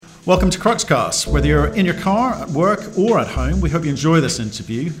Welcome to Cruxcast. Whether you're in your car, at work, or at home, we hope you enjoy this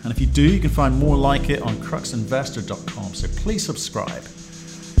interview. And if you do, you can find more like it on cruxinvestor.com. So please subscribe.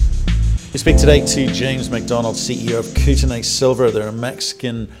 We speak today to James McDonald, CEO of Kootenay Silver. They're a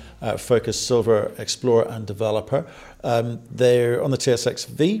Mexican-focused silver explorer and developer. They're on the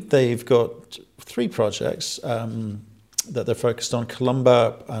TSXV. They've got three projects that they're focused on: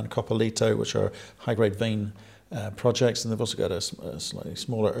 Columba and Copalito, which are high-grade vein projects, and they've also got a slightly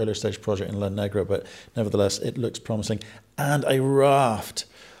smaller earlier stage project in La Negra, but nevertheless it looks promising, and a raft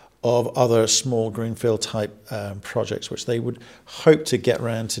of other small greenfield type projects which they would hope to get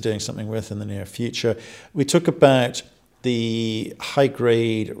around to doing something with in the near future. We talk about the high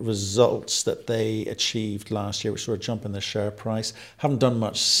grade results that they achieved last year, which sort of jump in the share price. Haven't done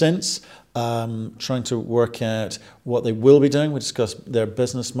much since. Trying to work out what they will be doing. We discussed their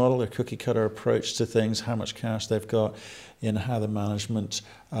business model, their cookie cutter approach to things, how much cash they've got, and how the management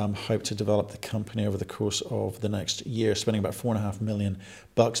hope to develop the company over the course of the next year, spending about $4.5 million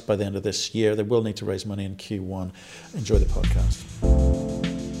by the end of this year. They will need to raise money in Q1. Enjoy the podcast.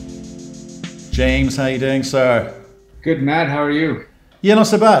 James, how are you doing, sir? Good, Matt. How are you? Yeah, not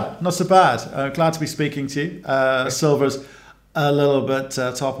so bad. Not so bad. Glad to be speaking to you. Silver's a little bit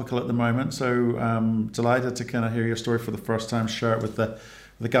topical at the moment, so delighted to kind of hear your story for the first time. Share it with the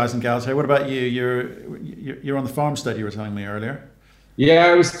guys and gals here. What about you? You're on the farmstead, you were telling me earlier. Yeah,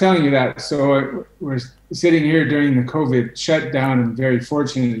 I was telling you that. So we're sitting here during the COVID shutdown. I'm very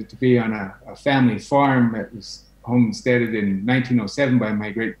fortunate to be on a family farm that was homesteaded in 1907 by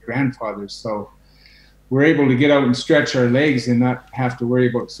my great-grandfather. So we're able to get out and stretch our legs and not have to worry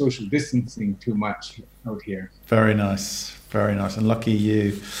about social distancing too much out here. Very nice, very nice. And lucky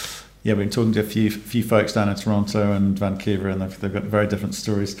you. Yeah, we've been talking to a few folks down in Toronto and Vancouver, and they've got very different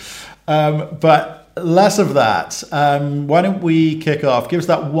stories. But less of that. Why don't we kick off? Give us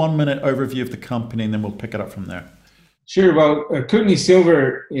that 1 minute overview of the company, and then we'll pick it up from there. Sure. Well, Kootenay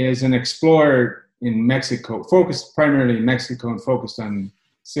Silver is an explorer in Mexico, focused primarily in Mexico and focused on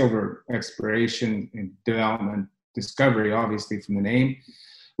silver exploration and development, discovery, obviously from the name.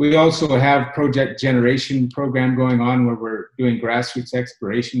 We also have project generation program going on where we're doing grassroots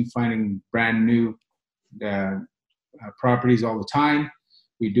exploration, finding brand new properties all the time.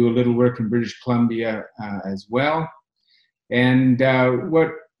 We do a little work in British Columbia as well. And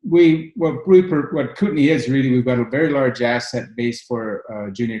what Kootenay is really, we've got a very large asset base for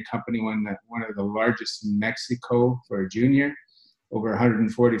a junior company, one of the largest in Mexico for a junior. Over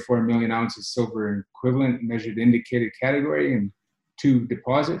 144 million ounces silver equivalent measured indicated category and 2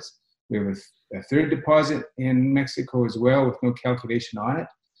 deposits. We have a third deposit in Mexico as well with no calculation on it.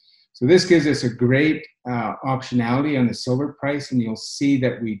 So this gives us a great optionality on the silver price, and you'll see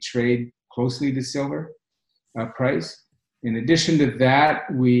that we trade closely to silver price. In addition to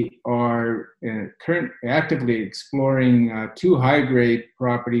that, we are actively exploring 2 high-grade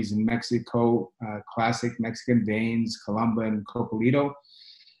properties in Mexico, classic Mexican veins, Columba and Copalito.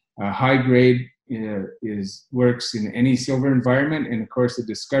 High-grade works in any silver environment, and of course the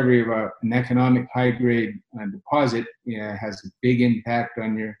discovery of an economic high-grade deposit has a big impact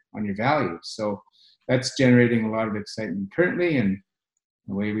on your value. So that's generating a lot of excitement currently, and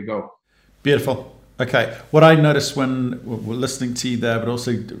away we go. Beautiful. Okay, what I noticed when we're listening to you there, but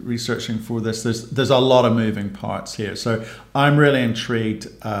also researching for this, there's a lot of moving parts here. So I'm really intrigued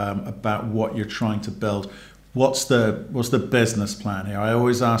about what you're trying to build. What's the business plan here? I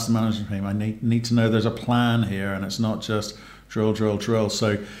always ask the management team, I need to know there's a plan here, and it's not just drill, drill, drill.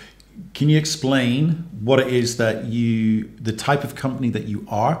 So can you explain what it is that the type of company that you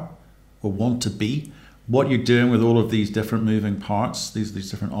are or want to be, what you're doing with all of these different moving parts, these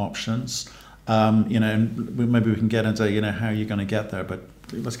different options? And maybe we can get into how you're going to get there, but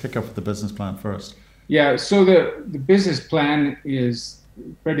let's kick off with the business plan first. Yeah, so the business plan is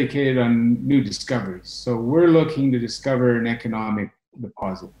predicated on new discoveries. So we're looking to discover an economic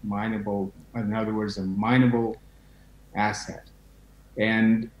deposit, mineable, in other words, a mineable asset.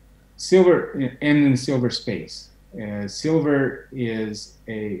 And silver, in the silver space. Silver is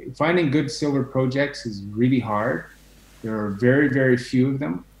finding good silver projects is really hard. There are very, very few of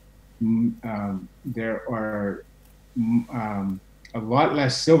them. There are a lot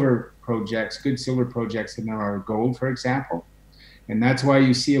less silver projects, good silver projects, than there are gold, for example. And that's why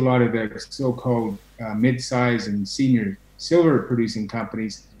you see a lot of the so-called mid-size and senior silver producing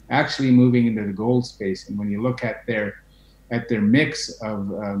companies actually moving into the gold space. And when you look at their mix of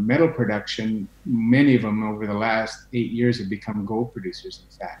metal production, many of them over the last 8 years have become gold producers,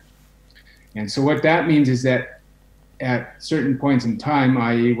 in fact. And so what that means is that at certain points in time,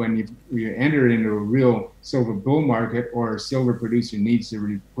 i.e. when you enter into a real silver bull market or a silver producer needs to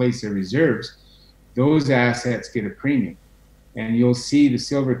replace their reserves, those assets get a premium. And you'll see the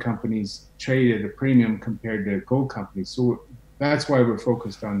silver companies trade at a premium compared to gold companies. So that's why we're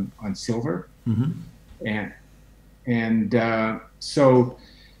focused on silver. Mm-hmm. So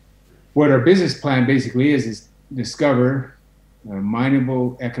what our business plan basically is discover a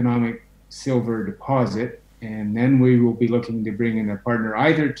mineable economic silver deposit, and then we will be looking to bring in a partner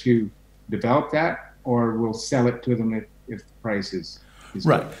either to develop that, or we'll sell it to them if the price is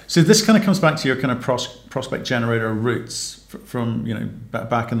right. Good. So this kind of comes back to your kind of prospect generator roots from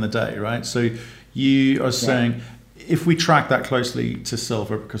back in the day, right? So you are saying if we track that closely to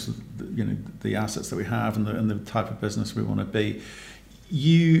silver because of the assets that we have and the type of business we want to be,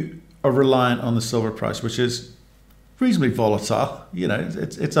 you are reliant on the silver price, which is reasonably volatile.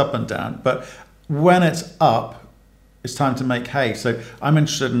 It's up and down, but when it's up, it's time to make hay. So I'm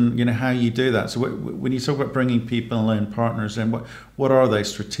interested in how you do that. So when you talk about bringing people in, partners in, what are they?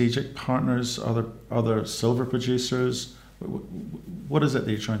 Strategic partners? Other silver producers? What is it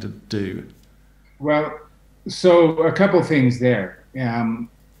that you're trying to do? Well, so a couple things there. You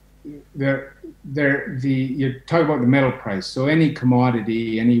talk about the metal price. So any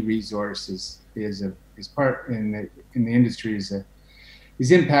commodity, any resource is part in the industry is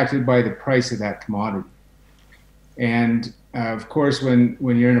impacted by the price of that commodity. And of course, when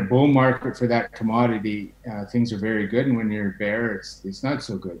you're in a bull market for that commodity, things are very good, and when you're a bear, it's not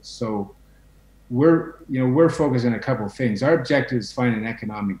so good. So we're focused on a couple of things. Our objective is to find an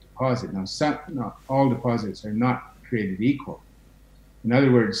economic deposit. Now, not all deposits are not created equal. In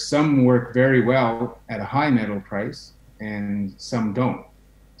other words, some work very well at a high metal price, and some don't.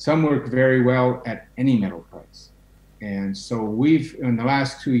 Some work very well at any metal price. And so we've, in the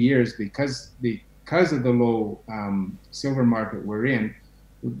last 2 years, because of the low silver market we're in,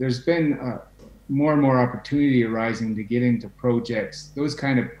 there's been more and more opportunity arising to get into projects, those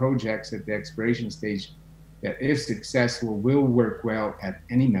kind of projects at the exploration stage that, if successful, will work well at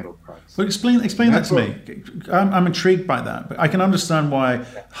any metal price. Well, explain that to me. I'm intrigued by that, but I can understand why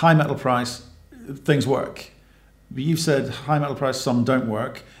high metal price things work. But you've said high metal price, some don't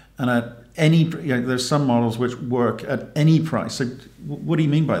work, and at any there's some models which work at any price. So what do you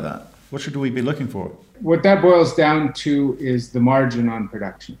mean by that? What should we be looking for? What that boils down to is the margin on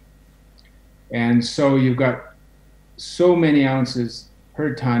production. And so you've got so many ounces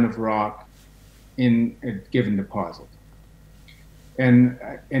per ton of rock in a given deposit. And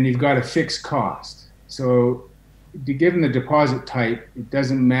you've got a fixed cost. So given the deposit type, it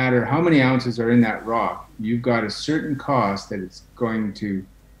doesn't matter how many ounces are in that rock. You've got a certain cost that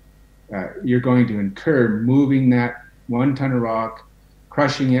you're going to incur moving that 1 ton of rock,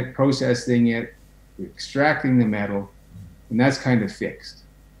 crushing it, processing it, extracting the metal, and that's kind of fixed.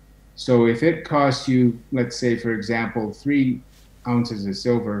 So if it costs you, let's say, for example, 3 ounces of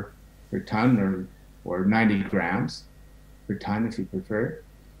silver per ton or 90 grams per ton, if you prefer,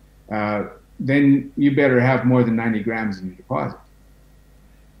 then you better have more than 90 grams in your deposit.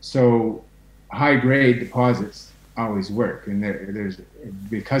 So high-grade deposits always work, and there's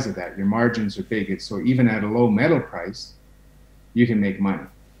because of that, your margins are big. So even at a low metal price, you can make money.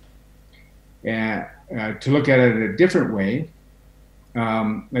 And to look at it in a different way,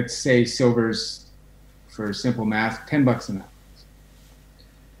 let's say silver's, for simple math, $10 an ounce.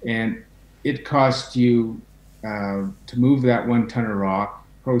 And it costs you to move that 1 ton of rock,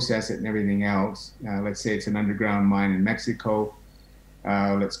 process it and everything else. Let's say it's an underground mine in Mexico.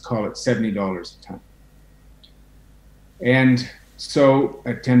 Let's call it $70 a ton. And so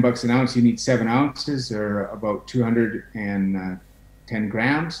at $10 an ounce, you need 7 ounces, or about 210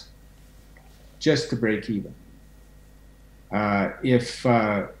 grams, just to break even. If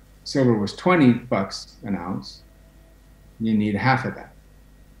silver was $20 an ounce, you need half of that.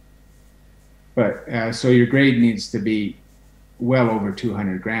 But so your grade needs to be well over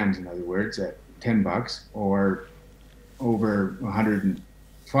 200 grams, in other words, at $10, or over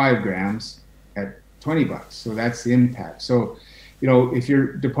 105 grams at $20. So that's the impact. So, if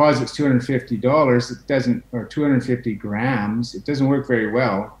your deposit's $250, it doesn't, or 250 grams, it doesn't work very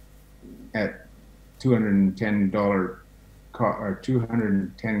well at $210 or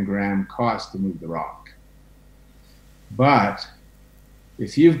 210 gram cost to move the rock. But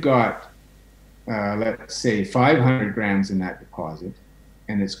if you've got, let's say, 500 grams in that deposit,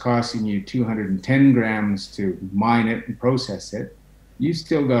 and it's costing you 210 grams to mine it and process it, you've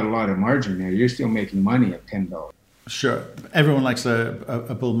still got a lot of margin there. You're still making money at $10. Sure. Everyone likes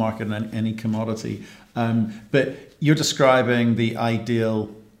a bull market in any commodity. But you're describing the ideal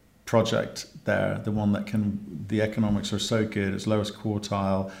project there, the one that the economics are so good, it's lowest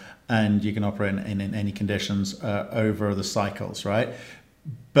quartile, and you can operate in any conditions over the cycles, right?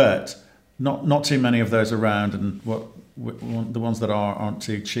 But not too many of those around, and the ones that aren't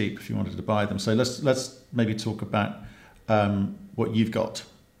too cheap if you wanted to buy them. So let's maybe talk about what you've got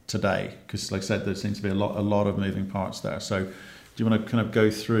today, because like I said, there seems to be a lot of moving parts there. So do you want to kind of go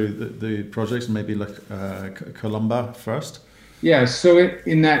through the projects and maybe look Columba first? Yeah. So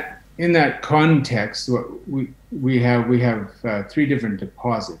in that context, what we have 3 different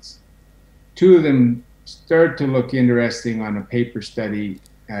deposits. 2 of them start to look interesting on a paper study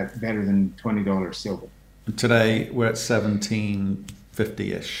at better than $20 silver. Today we're at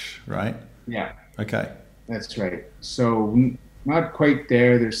 1750-ish, right? Yeah. Okay. That's right. So not quite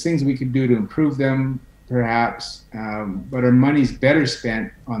there. There's things we could do to improve them, perhaps, but our money's better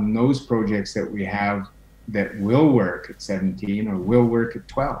spent on those projects that we have that will work at 17 or will work at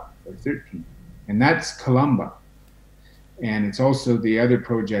 12 or 13. And that's Columba. And it's also the other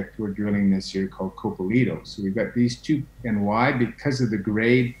project we're drilling this year called Coppolito. So we've got these 2, and why? Because of the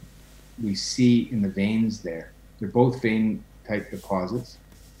grade we see in the veins there. They're both vein type deposits.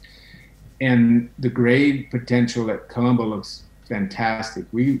 And the grade potential at Columba looks fantastic.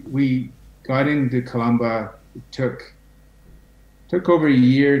 We got into Columba, it took over a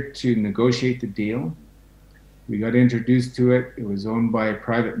year to negotiate the deal. We got introduced to it. It was owned by a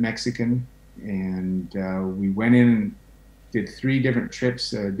private Mexican, and we went in and did 3 different trips,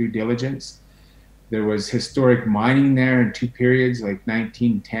 due diligence. There was historic mining there in 2 periods, like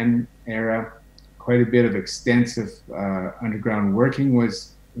 1910 era. Quite a bit of extensive underground working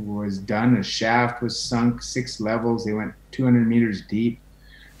was done. A shaft was sunk 6 levels. They went 200 meters deep.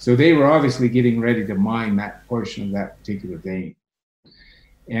 So they were obviously getting ready to mine that portion of that particular vein.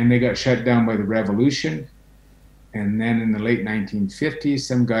 And they got shut down by the revolution. And then in the late 1950s,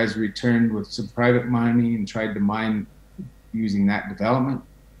 some guys returned with some private mining and tried to mine using that development.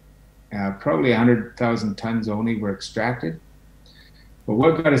 Probably 100,000 tons only were extracted. But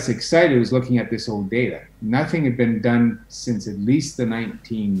what got us excited was looking at this old data. Nothing had been done since at least the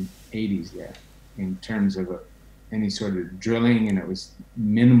 1980s there in terms of any sort of drilling, and it was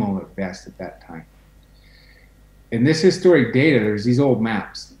minimal at best at that time. In this historic data, there's these old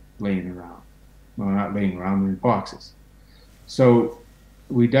maps laying around. Well, not laying around, they're in boxes. So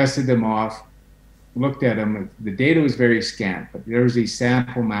we dusted them off, looked at them. The data was very scant, but there was these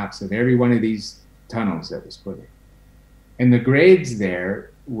sample maps of every one of these tunnels that was put in. And the grades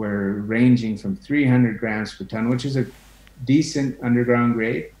there were ranging from 300 grams per ton, which is a decent underground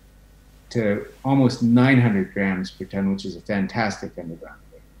grade, to almost 900 grams per ton, which is a fantastic underground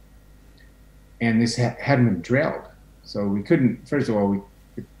grade. And this hadn't been drilled. So we couldn't, first of all,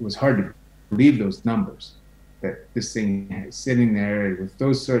 it was hard to believe those numbers, that this thing is sitting there with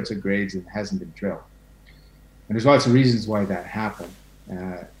those sorts of grades and hasn't been drilled. And there's lots of reasons why that happened.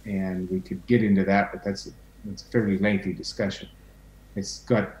 And we could get into that, but it's a fairly lengthy discussion. It's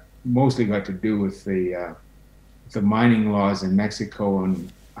mostly got to do with the mining laws in Mexico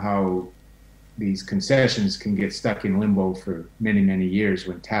and how these concessions can get stuck in limbo for many, many years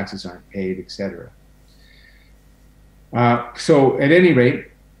when taxes aren't paid, etc. So at any rate,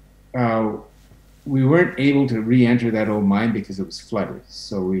 we weren't able to re-enter that old mine because it was flooded.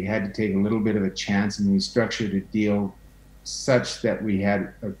 So we had to take a little bit of a chance, and we structured a deal such that we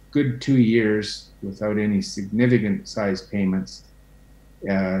had a good 2 years without any significant size payments,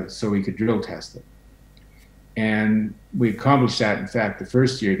 so we could drill test it. And we accomplished that, in fact, the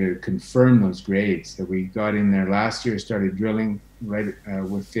first year to confirm those grades. That we got in there last year, started drilling right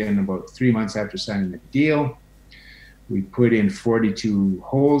within about 3 months after signing the deal. We put in 42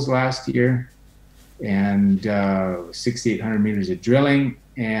 holes last year and 6,800 meters of drilling,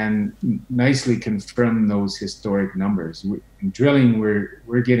 and nicely confirmed those historic numbers. In drilling,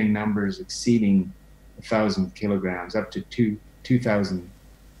 we're getting numbers exceeding 1,000 kilograms up to 2,000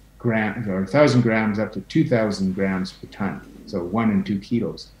 grams, or 1,000 grams up to 2,000 grams per ton. So 1 and 2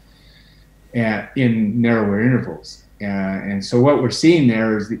 kilos in narrower intervals. And so what we're seeing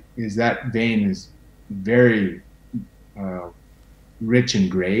there is that vein is very rich in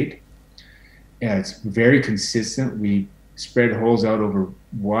grade. It's very consistent. We spread holes out over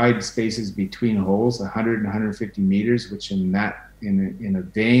wide spaces between holes, 100 and 150 meters, which in a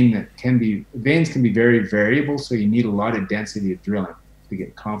vein veins can be very variable, so you need a lot of density of drilling to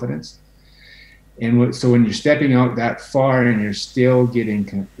get confidence. And so when you're stepping out that far and you're still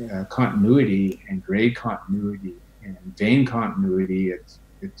getting continuity and grade continuity and vein continuity,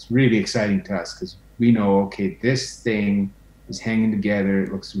 it's really exciting to us, because we know, okay, this thing is hanging together.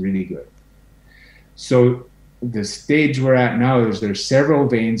 It looks really good. So the stage we're at now is there's several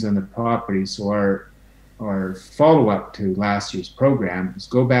veins on the property. So our follow-up to last year's program is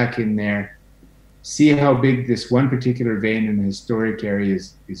go back in there, see how big this one particular vein in the historic area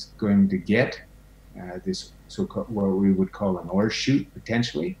is going to get, this so-called what we would call an ore shoot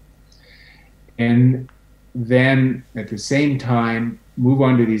potentially. And then at the same time, move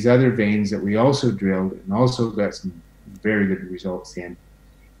on to these other veins that we also drilled and also got some very good results in,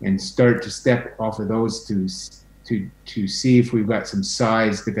 and start to step off of those to see if we've got some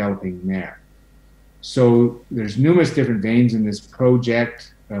size developing there. So there's numerous different veins in this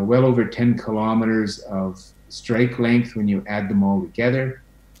project, well over 10 kilometers of strike length when you add them all together.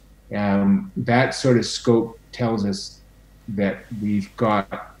 That sort of scope tells us that we've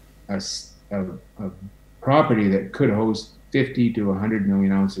got a property that could host 50 to 100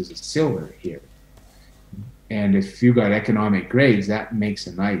 million ounces of silver here. And if you got economic grades, that makes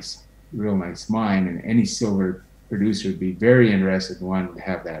a real nice mine, and any silver producer would be very interested in wanting to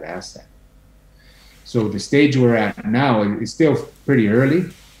have that asset. So the stage we're at now is still pretty early.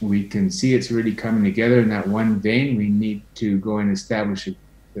 We can see it's really coming together in that one vein. We need to go and establish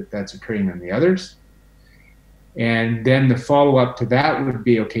that that's occurring on the others. And then the follow-up to that would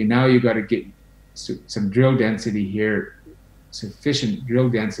be, okay, now you got to get some drill density here, sufficient drill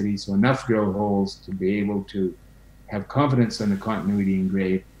density, so enough drill holes to be able to have confidence on the continuity and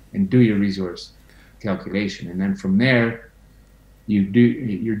grade and do your resource calculation. And then from there, you're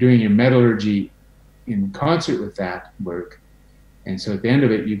doing your metallurgy in concert with that work. And so at the end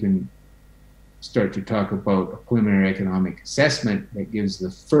of it, you can start to talk about a preliminary economic assessment that gives the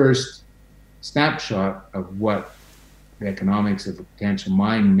first snapshot of what the economics of a potential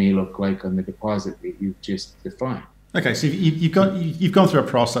mine may look like on the deposit that you've just defined. Okay, so you've gone through a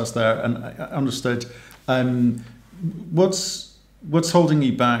process there, and I understood. What's holding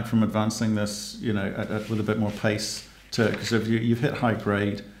you back from advancing this, with a bit more pace to it? Because if you've hit high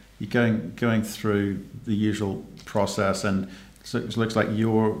grade, you're going through the usual process, and so it looks like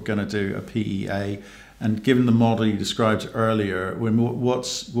you're going to do a PEA. And given the model you described earlier,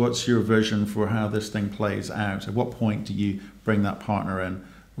 what's your vision for how this thing plays out? At what point do you bring that partner in,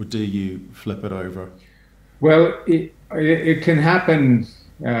 or do you flip it over? Well, it can happen.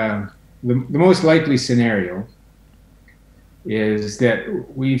 The most likely scenario is that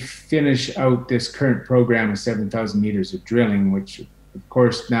we finish out this current program of 7,000 meters of drilling, which, of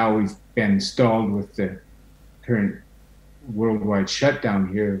course, now we've been stalled with the current worldwide shutdown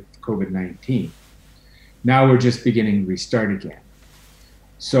here of COVID-19. Now we're just beginning to restart again.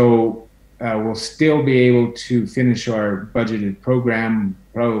 So we'll still be able to finish our budgeted program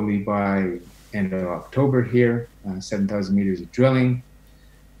probably by end of October here, 7,000 meters of drilling.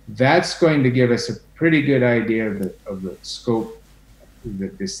 That's going to give us a pretty good idea of the scope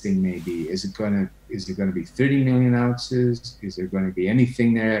that this thing may be. Is it going to be 30 million ounces? Is there going to be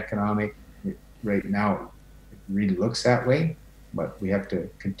anything there economic? Right now, it really looks that way, but we have to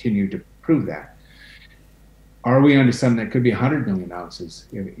continue to prove that. Are we onto something that could be 100 million ounces?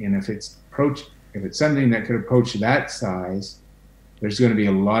 And if it's something that could approach that size, there's going to be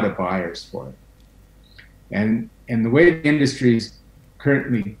a lot of buyers for it. And the way the industry is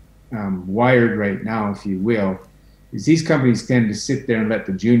currently wired right now, if you will, is these companies tend to sit there and let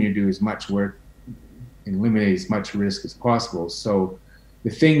the junior do as much work and eliminate as much risk as possible. So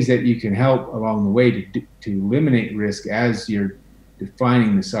the things that you can help along the way to eliminate risk as you're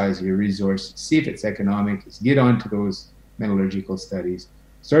defining the size of your resource, see if it's economic, is get onto those metallurgical studies,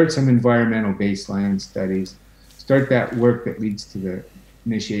 start some environmental baseline studies, start that work that leads to the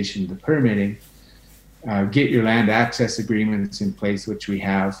initiation of the permitting, get your land access agreements in place, which we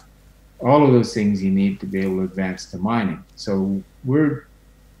have. All of those things you need to be able to advance to mining. So we're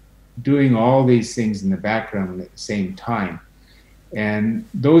doing all these things in the background at the same time. And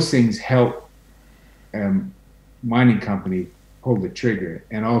those things help mining company pull the trigger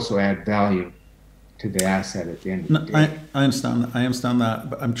and also add value to the asset at the end of the day. I understand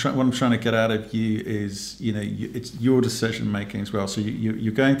that, but what I'm trying to get out of you is, it's your decision making as well. So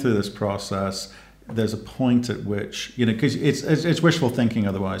you're going through this process. There's a point at which, because it's wishful thinking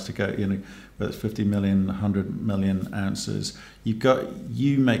otherwise to go, whether it's 50 million, 100 million ounces,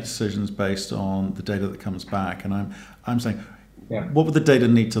 you make decisions based on the data that comes back. And I'm saying, yeah, what would the data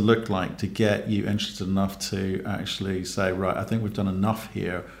need to look like to get you interested enough to actually say, right, I think we've done enough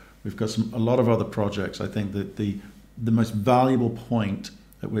here. We've got a lot of other projects. I think that the most valuable point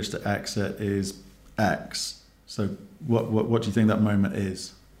at which to exit is X. So what do you think that moment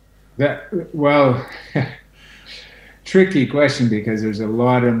is? Well, tricky question, because there's a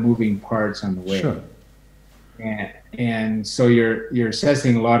lot of moving parts on the way. Sure. And so you're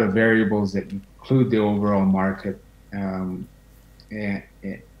assessing a lot of variables that you include the overall market, and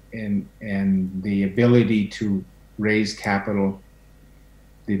the ability to raise capital,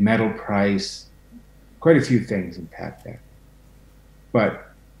 the metal price, quite a few things impact that.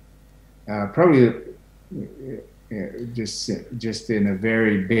 But probably just in a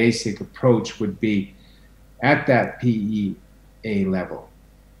very basic approach would be at that PEA level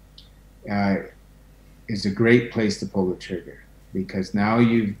is a great place to pull the trigger, because now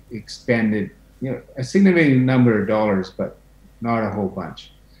you've expended a significant number of dollars, but not a whole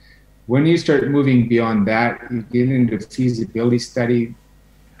bunch. When you start moving beyond that, you get into feasibility study,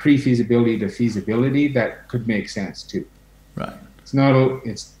 pre-feasibility to feasibility. That could make sense too. Right.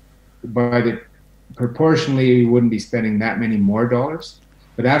 Proportionally, you wouldn't be spending that many more dollars.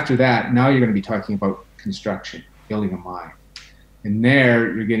 But after that, now you're going to be talking about construction, building a mine. And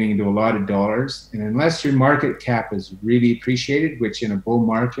there you're getting into a lot of dollars. And unless your market cap is really appreciated, which in a bull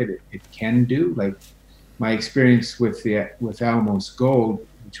market it can do, like my experience with Alamos Gold,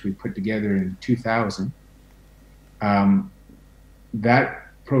 which we put together in 2000, that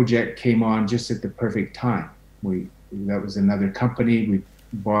project came on just at the perfect time. That was another company we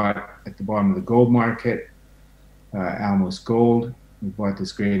bought at the bottom of the gold market, Alamos Gold. We bought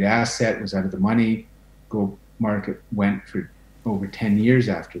this great asset, was out of the money. Gold market went for over 10 years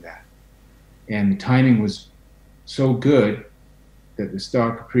after that. And the timing was so good that the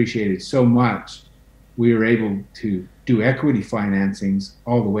stock appreciated so much, we were able to do equity financings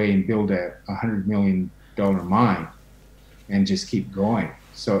all the way and build a $100 million mine and just keep going.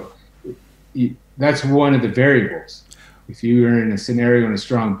 So that's one of the variables. If you are in a scenario in a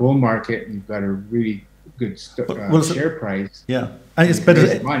strong bull market and you've got a really good share price, yeah, and it's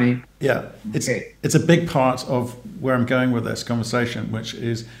better money. Yeah, it's a big part of where I'm going with this conversation, which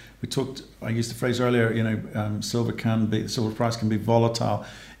is I used the phrase earlier. Silver price can be volatile.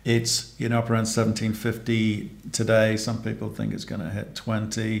 It's up around 1750 today. Some people think it's going to hit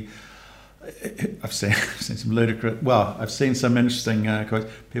 20. I've seen some ludicrous. Well, I've seen some interesting quotes.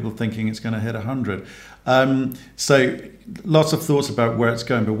 People thinking it's going to hit 100. So lots of thoughts about where it's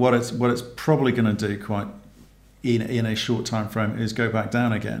going, but what it's probably going to do quite in a short time frame is go back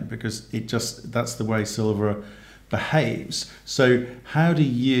down again, because that's the way silver behaves. So how do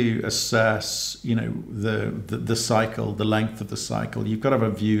you assess the cycle, the length of the cycle? You've got to have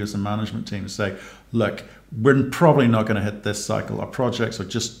a view as a management team to say, look, we're probably not going to hit this cycle. Our projects are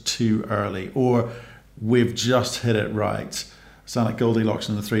just too early, or we've just hit it right. Sound like Goldilocks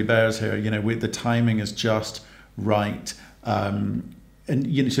and the Three Bears here. The timing is just right.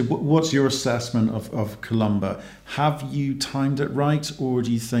 So what's your assessment of Columba? Have you timed it right, or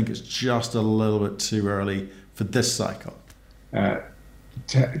do you think it's just a little bit too early for this cycle?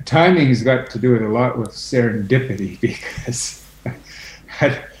 Timing has got to do a lot with serendipity, because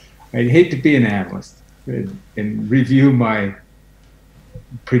I'd hate to be an analyst and review my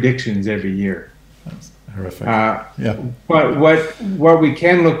predictions every year. That's horrific. But what we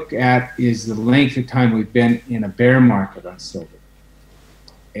can look at is the length of time we've been in a bear market on silver.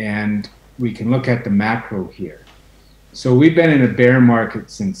 And we can look at the macro here. So we've been in a bear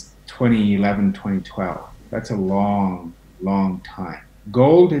market since 2011, 2012. That's a long, long time.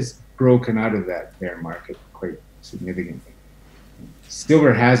 Gold has broken out of that bear market quite significantly.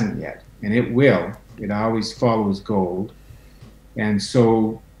 Silver hasn't yet, and it will. It always follows gold. And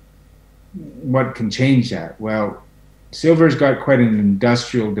so what can change that? Well, silver's got quite an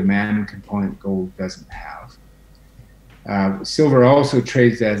industrial demand component gold doesn't have. Silver also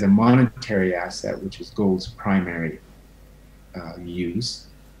trades as a monetary asset, which is gold's primary use.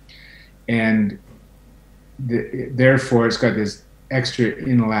 And therefore, it's got this extra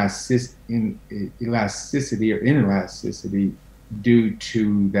inelasticity due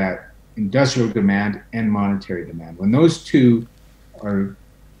to that industrial demand and monetary demand. When those two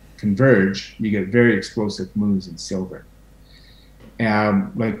converge, you get very explosive moves in silver.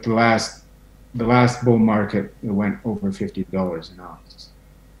 Like the last bull market, it went over $50 an ounce.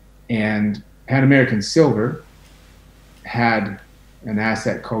 And Pan American Silver had an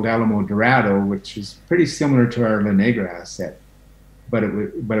asset called Alamo Dorado, which is pretty similar to our La Negra asset, but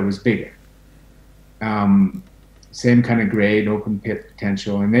it was bigger. Same kind of grade, open pit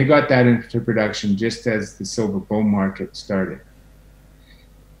potential, and they got that into production just as the silver bull market started.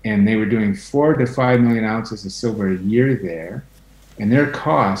 And they were doing 4 to 5 million ounces of silver a year there, and their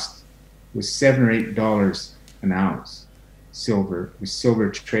cost was $7 or $8 an ounce silver, with silver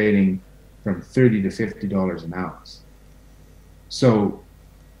trading from $30 to $50 an ounce. So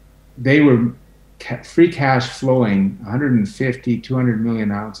they were free cash flowing 150, 200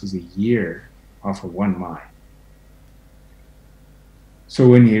 million ounces a year off of one mine. So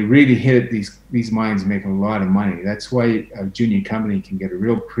when you really hit it, these mines make a lot of money. That's why a junior company can get a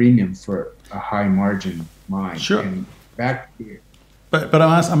real premium for a high margin mine. Sure. And back here. But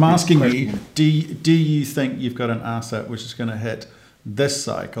I'm asking you, do you think you've got an asset which is going to hit this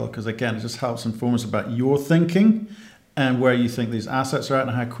cycle? Because again, it just helps inform us about your thinking and where you think these assets are at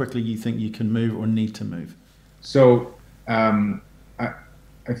and how quickly you think you can move or need to move. So I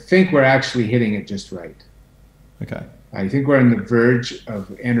think we're actually hitting it just right. Okay. I think we're on the verge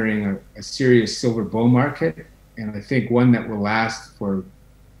of entering a serious silver bull market, and I think one that will last for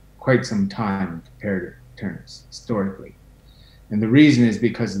quite some time in comparative terms, historically. And the reason is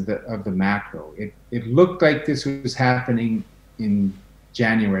because of the macro. It looked like this was happening in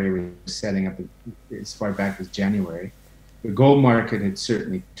January. We were setting up as far back as January. The gold market had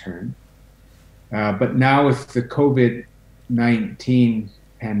certainly turned. But now with the COVID-19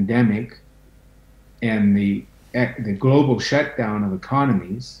 pandemic and the global shutdown of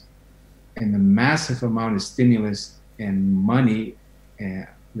economies and the massive amount of stimulus and money that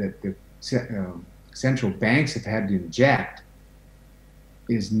the central banks have had to inject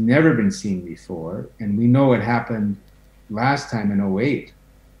is never been seen before. And we know what happened last time in 2008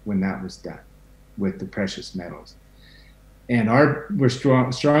 when that was done with the precious metals. And we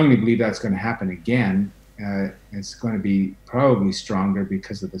strongly believe that's going to happen again. It's going to be probably stronger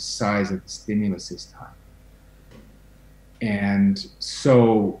because of the size of the stimulus this time. And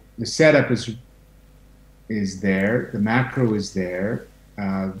so the setup is there, the macro is there.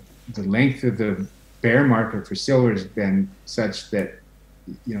 The length of the bear market for silver has been such that,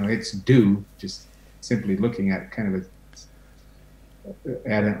 it's due, just simply looking at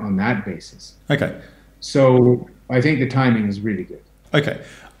at it on that basis. Okay. So I think the timing is really good. Okay.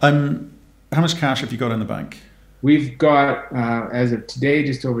 How much cash have you got in the bank? We've got, as of today,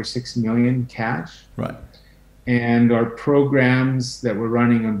 just over 6 million cash. Right. And our programs that we're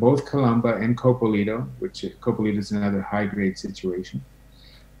running on both Columba and Coppolito, which Coppolito is another high-grade situation,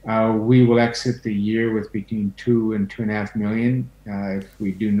 we will exit the year with between 2 and 2.5 million if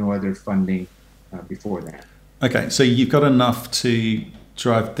we do no other funding before that. Okay, so you've got enough to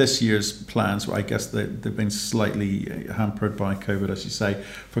drive this year's plans, where I guess they've been slightly hampered by COVID, as you say,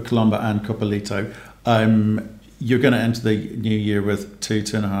 for Columba and Coppolito. You're going to enter the new year with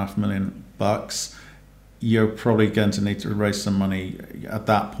 $2.5 million. You're probably going to need to raise some money at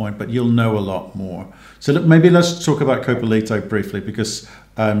that point, but you'll know a lot more. So maybe let's talk about Coppolito briefly, because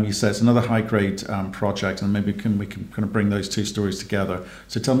you said it's another high-grade project, and maybe we can kind of bring those two stories together.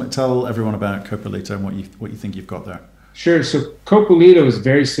 So tell everyone about Coppolito and what you think you've got there. Sure. So Coppolito is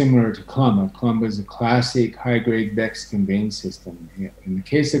very similar to Columba. Columba is a classic high-grade Mexican vein system. In the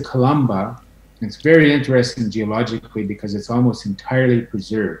case of Columba, it's very interesting geologically because it's almost entirely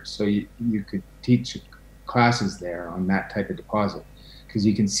preserved. So you could teach classes there on that type of deposit because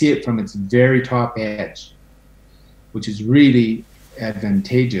you can see it from its very top edge, which is really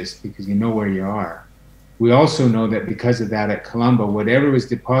advantageous because you know where you are. We also know that because of that at Columba, whatever was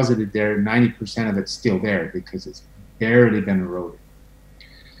deposited there, 90% of it's still there because it's barely been eroded.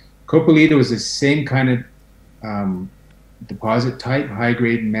 Coppolito is the same kind of deposit type,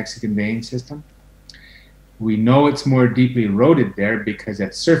 high-grade Mexican vein system. We know it's more deeply eroded there because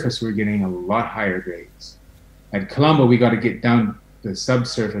at surface we're getting a lot higher grades. At Columba, we got to get down the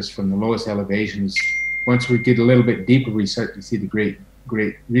subsurface from the lowest elevations. Once we get a little bit deeper, we start to see the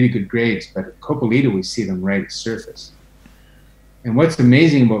really good grades. But at Coppolito, we see them right at surface. And what's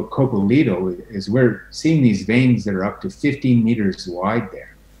amazing about Coppolito is we're seeing these veins that are up to 15 meters wide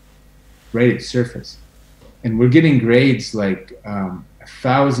there, right at surface. And we're getting grades like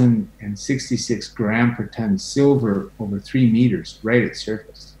 1,066 gram per ton silver over 3 meters right at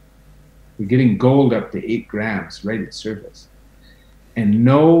surface. We're getting gold up to 8 grams right at surface. And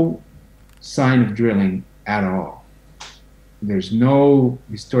no sign of drilling at all. There's no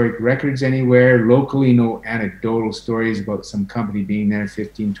historic records anywhere, locally no anecdotal stories about some company being there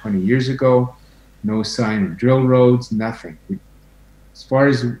 15, 20 years ago, no sign of drill roads, nothing. As far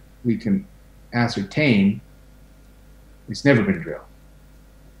as we can ascertain, it's never been drilled.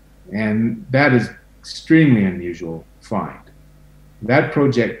 And that is extremely unusual find. That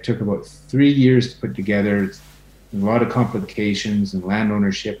project took about 3 years to put together, a lot of complications and land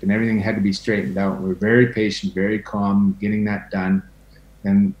ownership and everything had to be straightened out. We were very patient, very calm, getting that done.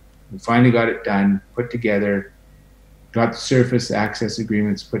 And we finally got it done, put together, got the surface access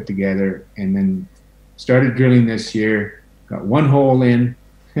agreements put together, and then started drilling this year, got one hole in,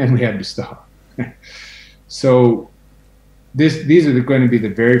 and we had to stop. So these are going to be the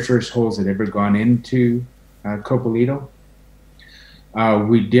very first holes that ever gone into Coppolito.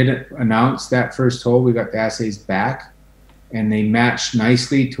 We did announce that first hole. We got the assays back. and they matched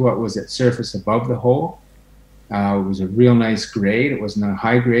nicely to what was at surface above the hole. It was a real nice grade. It wasn't a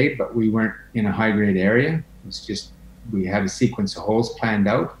high grade, but we weren't in a high grade area. It's just, we had a sequence of holes planned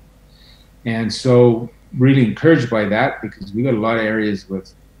out. And so really encouraged by that, because we got a lot of areas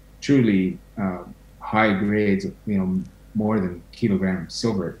with truly high grades, more than kilogram of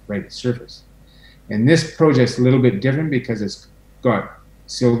silver right at the surface. And this project's a little bit different because it's got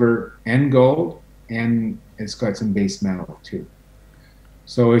silver and gold, and it's got some base metal too.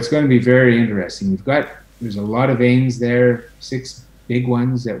 So it's going to be very interesting. There's a lot of veins there, 6 big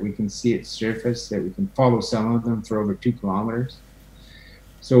ones that we can see at surface, that we can follow some of them for over 2 kilometers.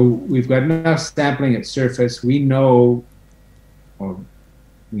 So we've got enough sampling at surface. We know,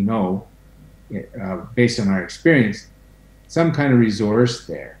 based on our experience, some kind of resource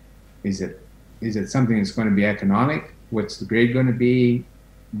there. Is it something that's going to be economic? What's the grade going to be?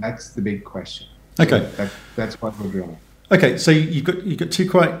 That's the big question. Okay. So that's what we're drilling. Okay, so you've got 2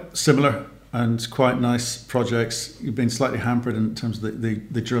 quite similar and quite nice projects. You've been slightly hampered in terms of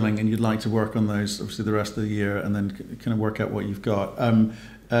the drilling, and you'd like to work on those obviously the rest of the year, and then kind of work out what you've got.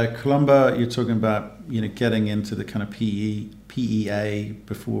 Columba, you're talking about getting into the kind of PEA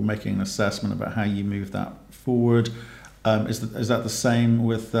before making an assessment about how you move that forward. Is that the same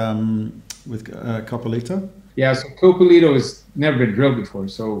with Copperlito? Yeah, so Copperlito has never been drilled before,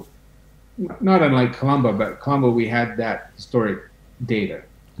 so not unlike Columba, but Columba we had that historic data.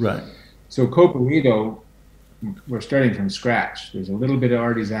 Right. So Copperlito, we're starting from scratch. There's a little bit of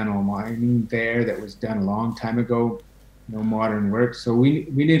artisanal mining there that was done a long time ago, no modern work. So we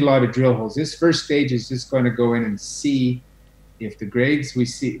need a lot of drill holes. This first stage is just going to go in and see if the grades we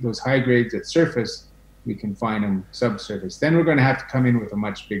see, those high grades at surface, we can find them subsurface. Then we're going to have to come in with a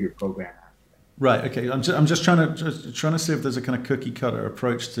much bigger program. Right. Okay. I'm just trying to see if there's a kind of cookie cutter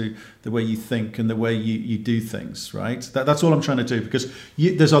approach to the way you think and the way you do things. Right. That's all I'm trying to do, because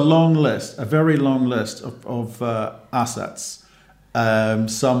there's a very long list of assets.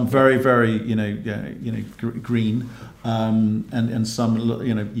 Some very, very green, and some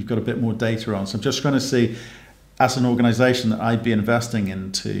you've got a bit more data on. So I'm just trying to see, as an organisation that I'd be investing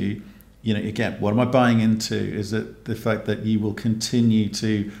into, again, what am I buying into? Is it the fact that you will continue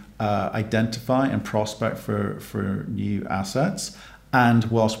to identify and prospect for new assets, and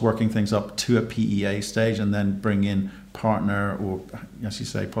whilst working things up to a PEA stage, and then bring in partner, or as you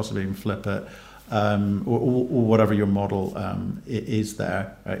say, possibly even flip it, or whatever your model is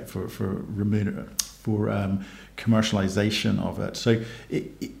there, right, for commercialization of it. So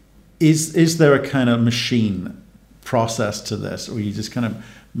is there a kind of machine process to this, or you just kind of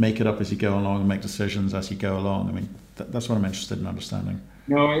make it up as you go along and make decisions as you go along? I mean, that's what I'm interested in understanding.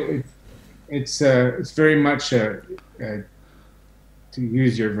 No, it's very much to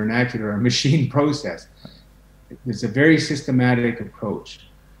use your vernacular, a machine process. It's a very systematic approach.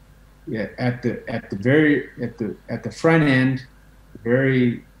 Yeah, at the front end,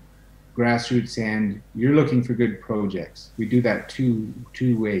 very grassroots end, you're looking for good projects. We do that two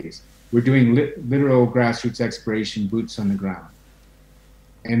ways. We're doing literal grassroots exploration, boots on the ground,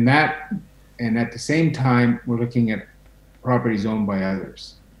 and at the same time, we're looking at properties owned by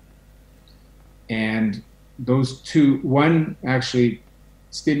others. And those two, one actually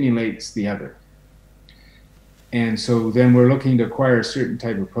stimulates the other. And so then we're looking to acquire a certain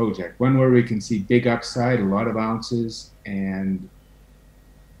type of project, one where we can see big upside, a lot of ounces, and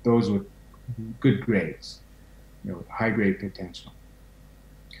those with good grades, high grade potential.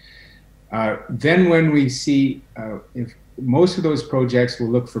 Then when we see, if most of those projects will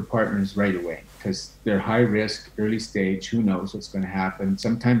look for partners right away, because they're high risk, early stage, who knows what's going to happen.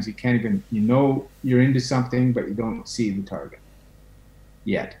 Sometimes you can't even, you're into something, but you don't see the target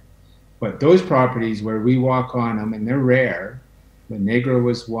yet. But those properties where we walk on them, and they're rare, La Negra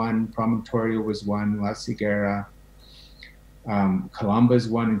was one, Promontorio was one, La Ciguera, Columba's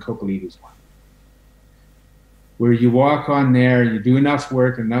one, and Copperlito's one. Where you walk on there, you do enough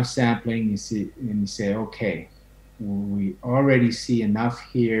work, enough sampling, you say, okay, we already see enough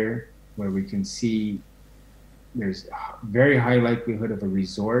here where we can see there's a very high likelihood of a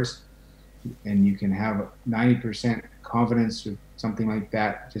resource, and you can have 90% confidence or something like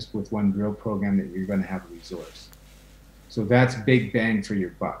that just with one drill program that you're going to have a resource. So that's big bang for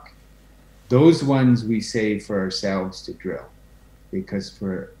your buck. Those ones we save for ourselves to drill, because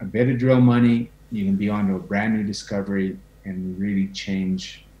for a bit of drill money, you can be onto a brand new discovery and really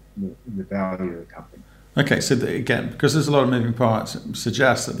change the value of the company. Okay, so again, because there's a lot of moving parts, it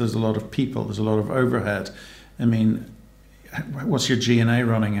suggests that there's a lot of people, there's a lot of overhead. I mean, what's your G&A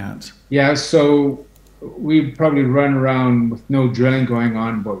running at? Yeah, so we probably run around, with no drilling going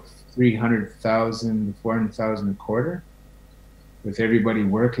on, about 300,000 to 400,000 a quarter. with everybody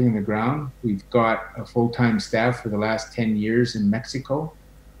working the ground. We've got a full-time staff for the last 10 years in Mexico.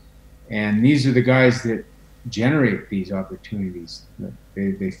 And these are the guys that generate these opportunities.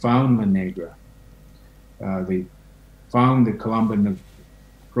 They found La Negra. They found the Columba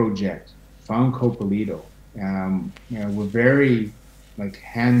project, found Copalito. We're very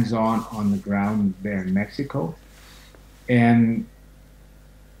hands-on on the ground there in Mexico. And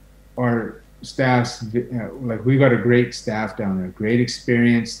our staffs, we got a great staff down there, great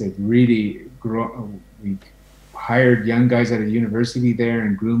experience. They've really grown. We hired young guys out of university there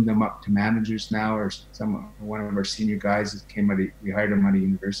and groomed them up to managers now. Or one of our senior guys we hired him out of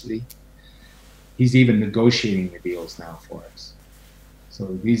university. He's even negotiating the deals now for us. So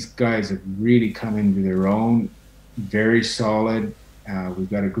these guys have really come into their own, very solid. We've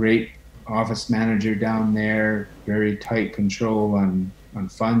got a great office manager down there, very tight control on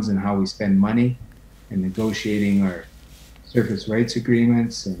funds and how we spend money, and negotiating our surface rights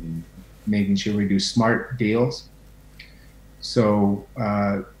agreements and making sure we do smart deals. So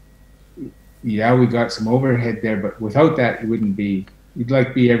we got some overhead there, but without that, you'd be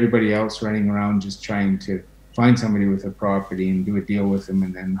everybody else running around just trying to find somebody with a property and do a deal with them,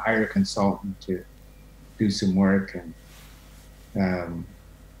 and then hire a consultant to do some work, and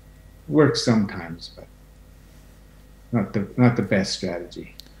works sometimes, but not the best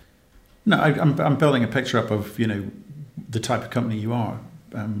strategy. No, I'm building a picture up of the type of company you are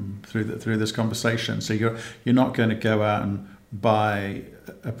through this conversation. So you're not going to go out and buy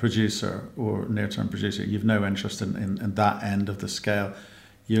a producer or near-term producer. You've no interest in that end of the scale.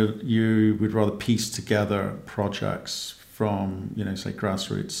 You would rather piece together projects from say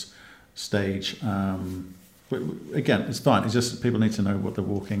grassroots stage. But again, it's fine. It's just that people need to know what they're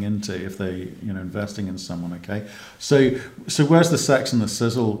walking into if they, investing in someone. Okay, so where's the sex and the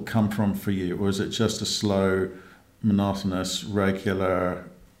sizzle come from for you, or is it just a slow, monotonous, regular,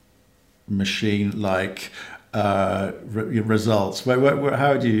 machine-like results?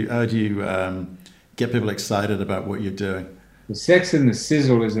 How do you get people excited about what you're doing? The sex and the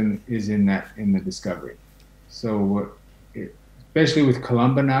sizzle is in the discovery. So, especially with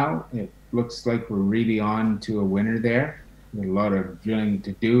Columba now, it looks like we're really on to a winner there. There's a lot of drilling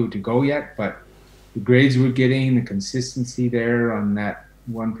to go yet, but the grades we're getting, the consistency there on that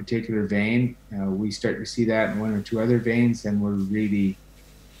one particular vein, we start to see that in one or two other veins, and we're really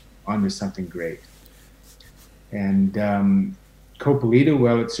onto something great. And Copalito,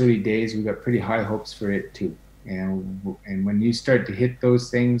 well, it's early days. We've got pretty high hopes for it too. And when you start to hit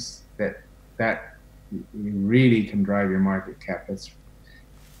those things, that you really can drive your market cap.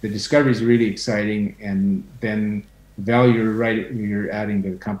 The discovery is really exciting, and then the value you're adding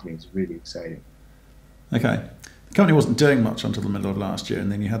to the company is really exciting. Okay. The company wasn't doing much until the middle of last year,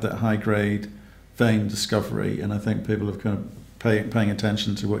 and then you had that high-grade vein discovery, and I think people have kind of paying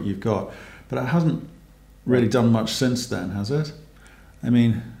attention to what you've got. But it hasn't really done much since then, has it? I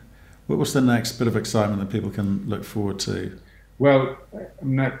mean, what's the next bit of excitement that people can look forward to? Well,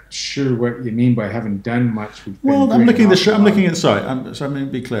 I'm not sure what you mean by haven't done much. I'm looking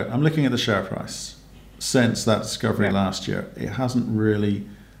at be clear. I'm looking at the share price since that discovery last year. It hasn't really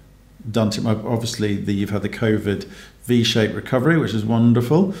done too much. Obviously, you've had the COVID V-shaped recovery, which is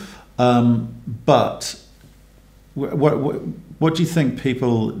wonderful. But what do you think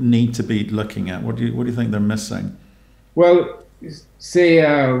people need to be looking at? What do you think they're missing? Well, say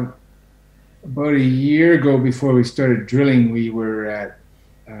about a year ago, before we started drilling, we were at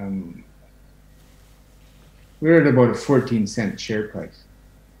about a 14-cent share price.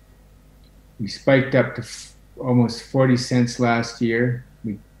 We spiked up to almost 40 cents last year.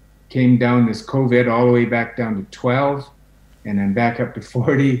 We came down this COVID all the way back down to 12, and then back up to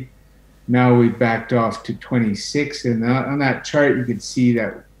 40. Now we backed off to 26, and on that chart you could see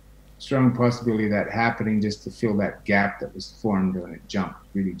that strong possibility of that happening, just to fill that gap that was formed when it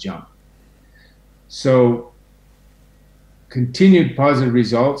really jumped. So continued positive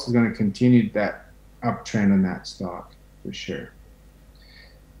results is going to continue that uptrend on that stock for sure.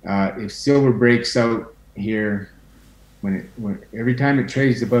 If silver breaks out here, every time it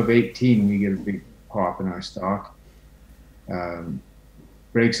trades above 18, we get a big pop in our stock.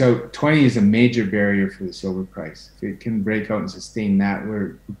 Breaks out 20 is a major barrier for the silver price. If it can break out and sustain that,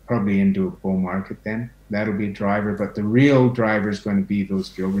 we're probably into a bull market then. That'll be a driver, but the real driver is going to be those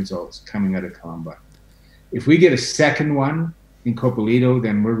drill results coming out of Columba. If we get a second one in Copalito,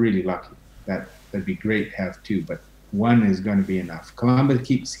 then we're really lucky. That'd be great to have two, but one is going to be enough. Columba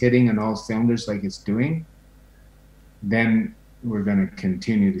keeps hitting on all cylinders like it's doing, then we're going to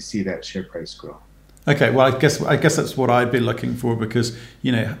continue to see that share price grow. Okay, well, I guess that's what I'd be looking for, because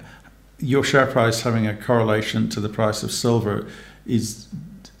your share price having a correlation to the price of silver is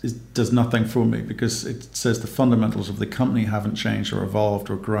does nothing for me, because it says the fundamentals of the company haven't changed or evolved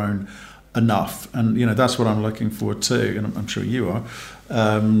or grown enough. And that's what I'm looking for too, and I'm sure you are,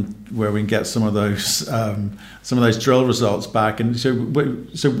 where we can get some of those drill results back. And so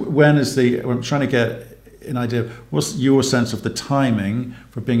when is I'm trying to get an idea, what's your sense of the timing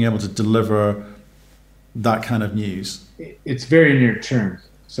for being able to deliver that kind of news? It's very near term.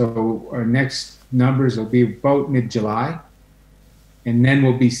 So our next numbers will be about mid-July, and then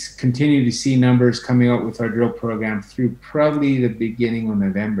we'll be continue to see numbers coming out with our drill program through probably the beginning of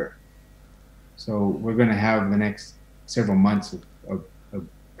November. So we're going to have the next several months of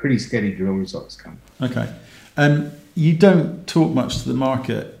pretty steady drill results coming. Okay. You don't talk much to the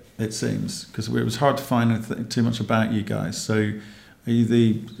market, it seems, because it was hard to find anything too much about you guys. So are you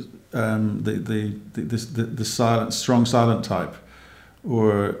the silent, strong silent type,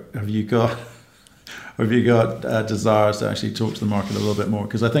 or have you got desires to actually talk to the market a little bit more?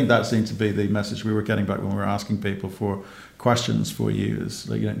 Because I think that seemed to be the message we were getting back when we were asking people for questions for you, is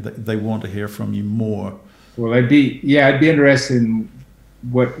they want to hear from you more. Well, I'd be interested in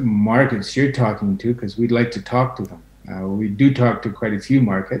what markets you're talking to, because we'd like to talk to them. We do talk to quite a few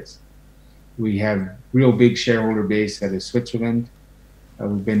markets. We have real big shareholder base out of Switzerland.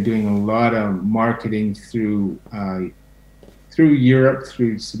 We've been doing a lot of marketing through Europe,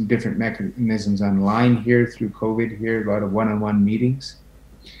 through some different mechanisms online here, through COVID here, a lot of one-on-one meetings.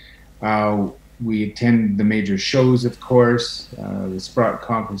 We attend the major shows, of course. The Sprott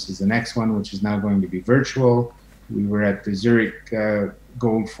Conference is the next one, which is now going to be virtual. We were at the Zurich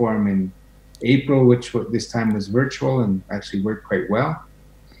Gold Forum in April, which this time was virtual and actually worked quite well.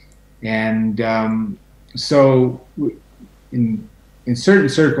 And so in certain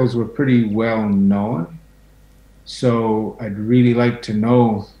circles, we're pretty well known. So I'd really like to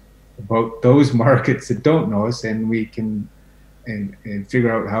know about those markets that don't know us, and we can and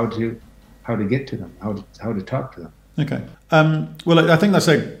figure out how to get to them, how to talk to them. Okay. Well, I think that's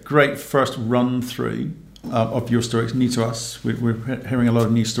a great first run through of your stories, new to us. We're hearing a lot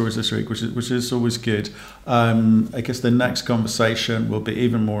of new stories this week, which is always good. I guess the next conversation will be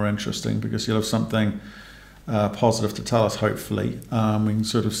even more interesting, because you'll have something positive to tell us, hopefully. We can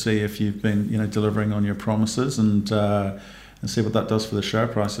sort of see if you've been delivering on your promises, and see what that does for the share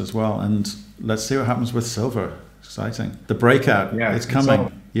price as well. And let's see what happens with silver. Exciting. The breakout, it's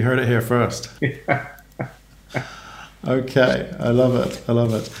coming. You heard it here first. Okay, I love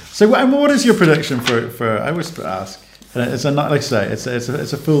it. So what is your prediction for I always ask, it's a, like I say, it's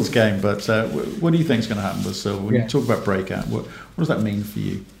a fool's game, but what do you think is going to happen with silver? When you talk about breakout, what does that mean for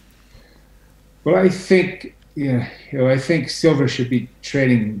you? Well, I think I think silver should be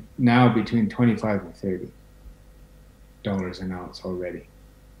trading now between $25 and $30 an ounce already.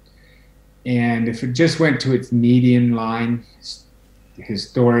 And if it just went to its median line,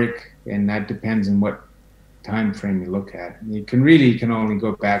 historic, and that depends on what time frame you look at. You can only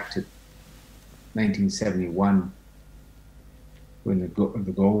go back to 1971 when the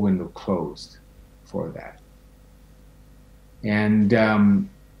gold window closed for that. And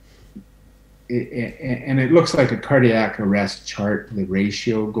it looks like a cardiac arrest chart, the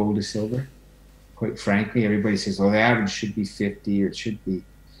ratio gold to silver. Quite frankly, everybody says, well, the average should be 50, or it should be.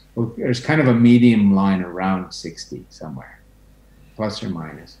 Well, there's kind of a medium line around 60 somewhere, plus or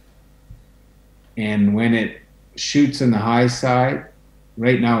minus. And when it shoots on the high side,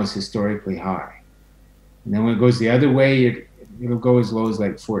 right now it's historically high. And then when it goes the other way, it'll go as low as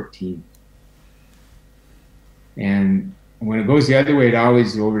like 14. And when it goes the other way, it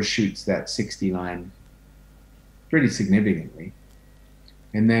always overshoots that 60 line pretty significantly.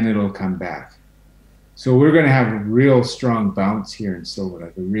 And then it'll come back. So we're going to have a real strong bounce here in silver,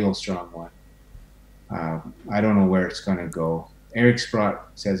 like a real strong one. I don't know where it's going to go. Eric Sprott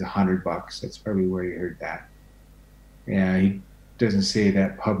says $100. That's probably where you heard that. Yeah, he doesn't say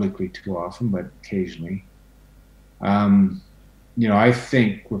that publicly too often, but occasionally. I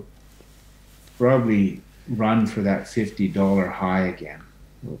think we'll probably run for that $50 high again.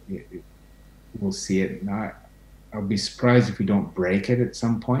 We'll see it. I'll be surprised if we don't break it at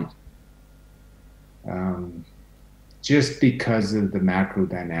some point. Just because of the macro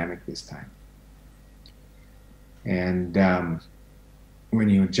dynamic this time. And when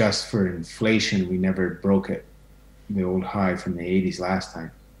you adjust for inflation, we never broke it, the old high from the 80s last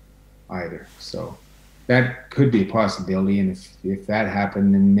time either. So that could be a possibility. And if that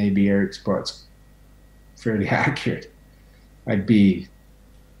happened, then maybe Eric Sprott's fairly accurate. I'd be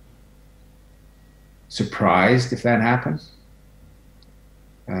surprised if that happened.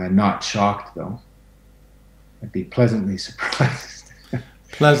 Not shocked, though. I'd be pleasantly surprised.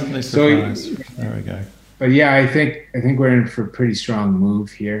 Pleasantly surprised. There we go. But yeah, I think we're in for a pretty strong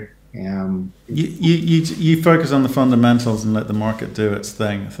move here. You focus on the fundamentals and let the market do its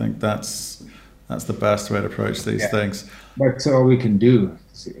thing. I think that's the best way to approach these things. That's all we can do.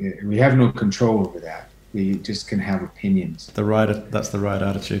 We have no control over that. We just can have opinions. That's the right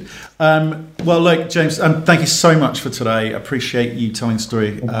attitude. Well, look, James, thank you so much for today. I appreciate you telling the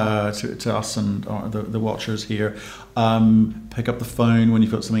story to us and the watchers here. Pick up the phone when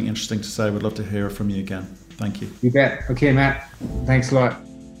you've got something interesting to say. We'd love to hear from you again. Thank you. You bet. Okay, Matt. Thanks a lot.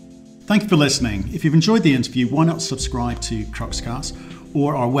 Thank you for listening. If you've enjoyed the interview, why not subscribe to Cruxcast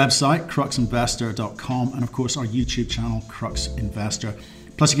or our website, cruxinvestor.com, and of course our YouTube channel, Crux Investor.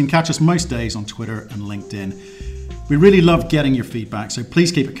 Plus, you can catch us most days on Twitter and LinkedIn. We really love getting your feedback, so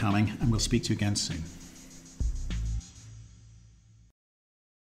please keep it coming, and we'll speak to you again soon.